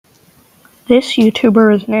This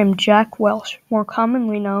YouTuber is named Jack Welsh, more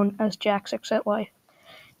commonly known as Jack6atLife.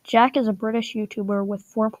 Jack is a British YouTuber with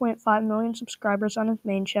 4.5 million subscribers on his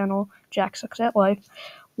main channel, Jack6atLife,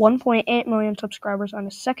 1.8 million subscribers on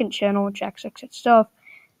his second channel, Jack6atStuff,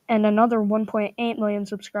 and another 1.8 million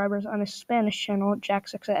subscribers on his Spanish channel,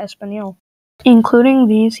 Jack6atEspanol. Including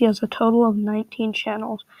these, he has a total of 19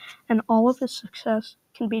 channels, and all of his success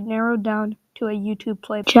can be narrowed down to a YouTube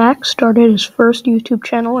play. Jack started his first YouTube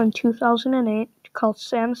channel in 2008 called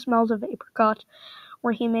Sam Smells of Apricots,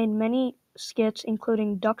 where he made many skits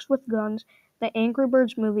including Ducks with Guns, the Angry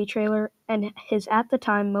Birds movie trailer, and his at the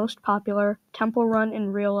time most popular Temple Run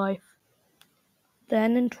in real life.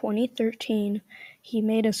 Then in 2013, he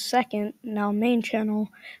made a second, now main channel,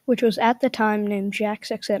 which was at the time named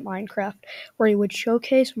Jack6atMinecraft, where he would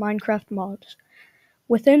showcase Minecraft mods.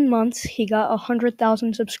 Within months, he got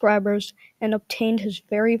 100,000 subscribers and obtained his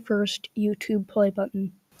very first YouTube play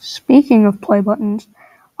button. Speaking of play buttons,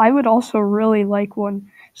 I would also really like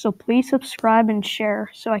one, so please subscribe and share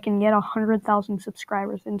so I can get 100,000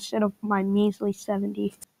 subscribers instead of my measly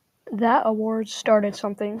 70. That award started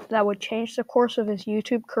something that would change the course of his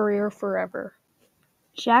YouTube career forever.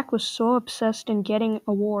 Jack was so obsessed in getting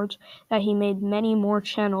awards that he made many more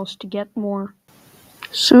channels to get more.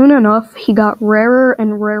 Soon enough, he got rarer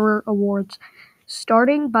and rarer awards,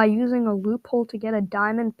 starting by using a loophole to get a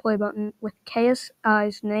diamond play button with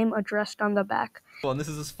KSI's name addressed on the back. Go on, this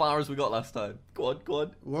is as far as we got last time. Go on, go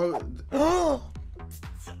on. What?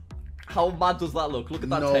 How mad does that look? Look at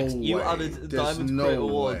that text. You added a Diamond Crate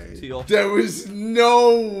Award to your... There is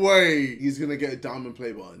no way he's gonna get a diamond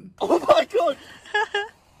play button. Oh my god!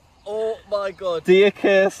 Oh my god. Dear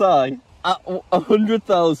KSI, at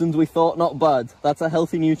 100,000 we thought not bad. That's a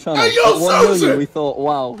healthy new channel. Hey yo, at 1 million Susan! we thought,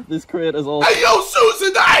 wow, this creator's awesome. Hey yo,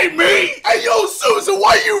 Susan, that ain't me! Hey yo, Susan,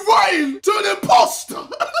 why are you writing to an imposter?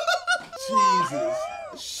 Jesus.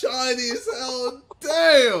 Shiny as hell.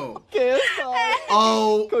 Damn. KSI.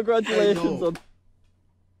 Oh. Congratulations on...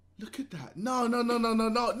 Look at that. No.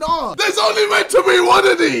 There's only meant to be one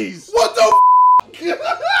of these. What the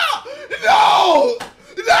f? No.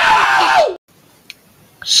 No.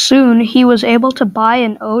 Soon, he was able to buy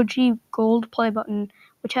an OG gold play button,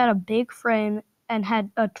 which had a big frame and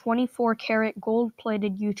had a 24-karat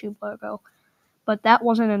gold-plated YouTube logo. But that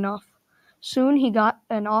wasn't enough. Soon, he got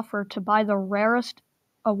an offer to buy the rarest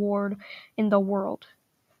award in the world,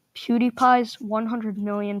 PewDiePie's 100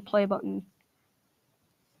 million play button.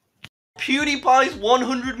 PewDiePie's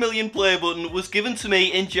 100 million play button was given to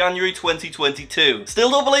me in January 2022.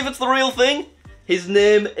 Still don't believe it's the real thing? His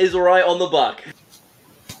name is right on the back.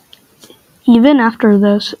 Even after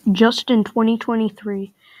this, just in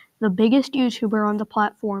 2023, the biggest YouTuber on the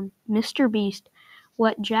platform, MrBeast,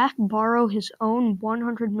 let Jack borrow his own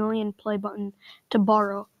 100 million play button to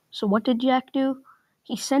borrow. So what did Jack do?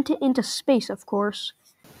 He sent it into space, of course.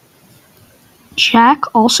 Jack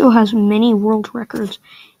also has many world records,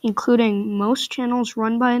 including most channels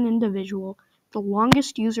run by an individual, the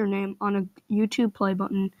longest username on a YouTube play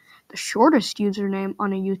button, the shortest username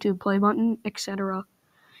on a YouTube play button, etc.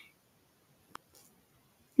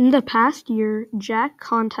 In the past year, Jack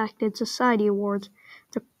contacted Society Awards,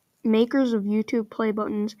 the makers of YouTube play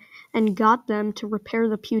buttons, and got them to repair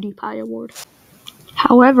the PewDiePie award.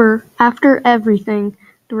 However, after everything,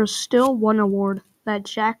 there was still one award that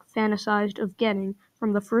Jack fantasized of getting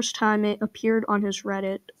from the first time it appeared on his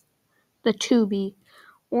Reddit, the Tubi,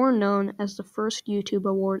 or known as the first YouTube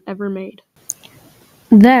award ever made.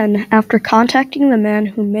 Then, after contacting the man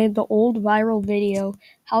who made the old viral video,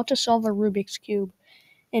 How to Solve a Rubik's Cube,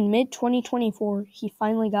 in mid-2024, he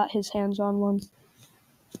finally got his hands on one.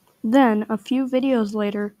 Then, a few videos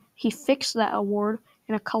later, he fixed that award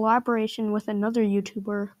in a collaboration with another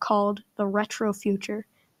YouTuber called The Retro Future.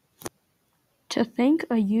 To think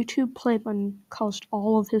a YouTube play button caused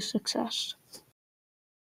all of his success.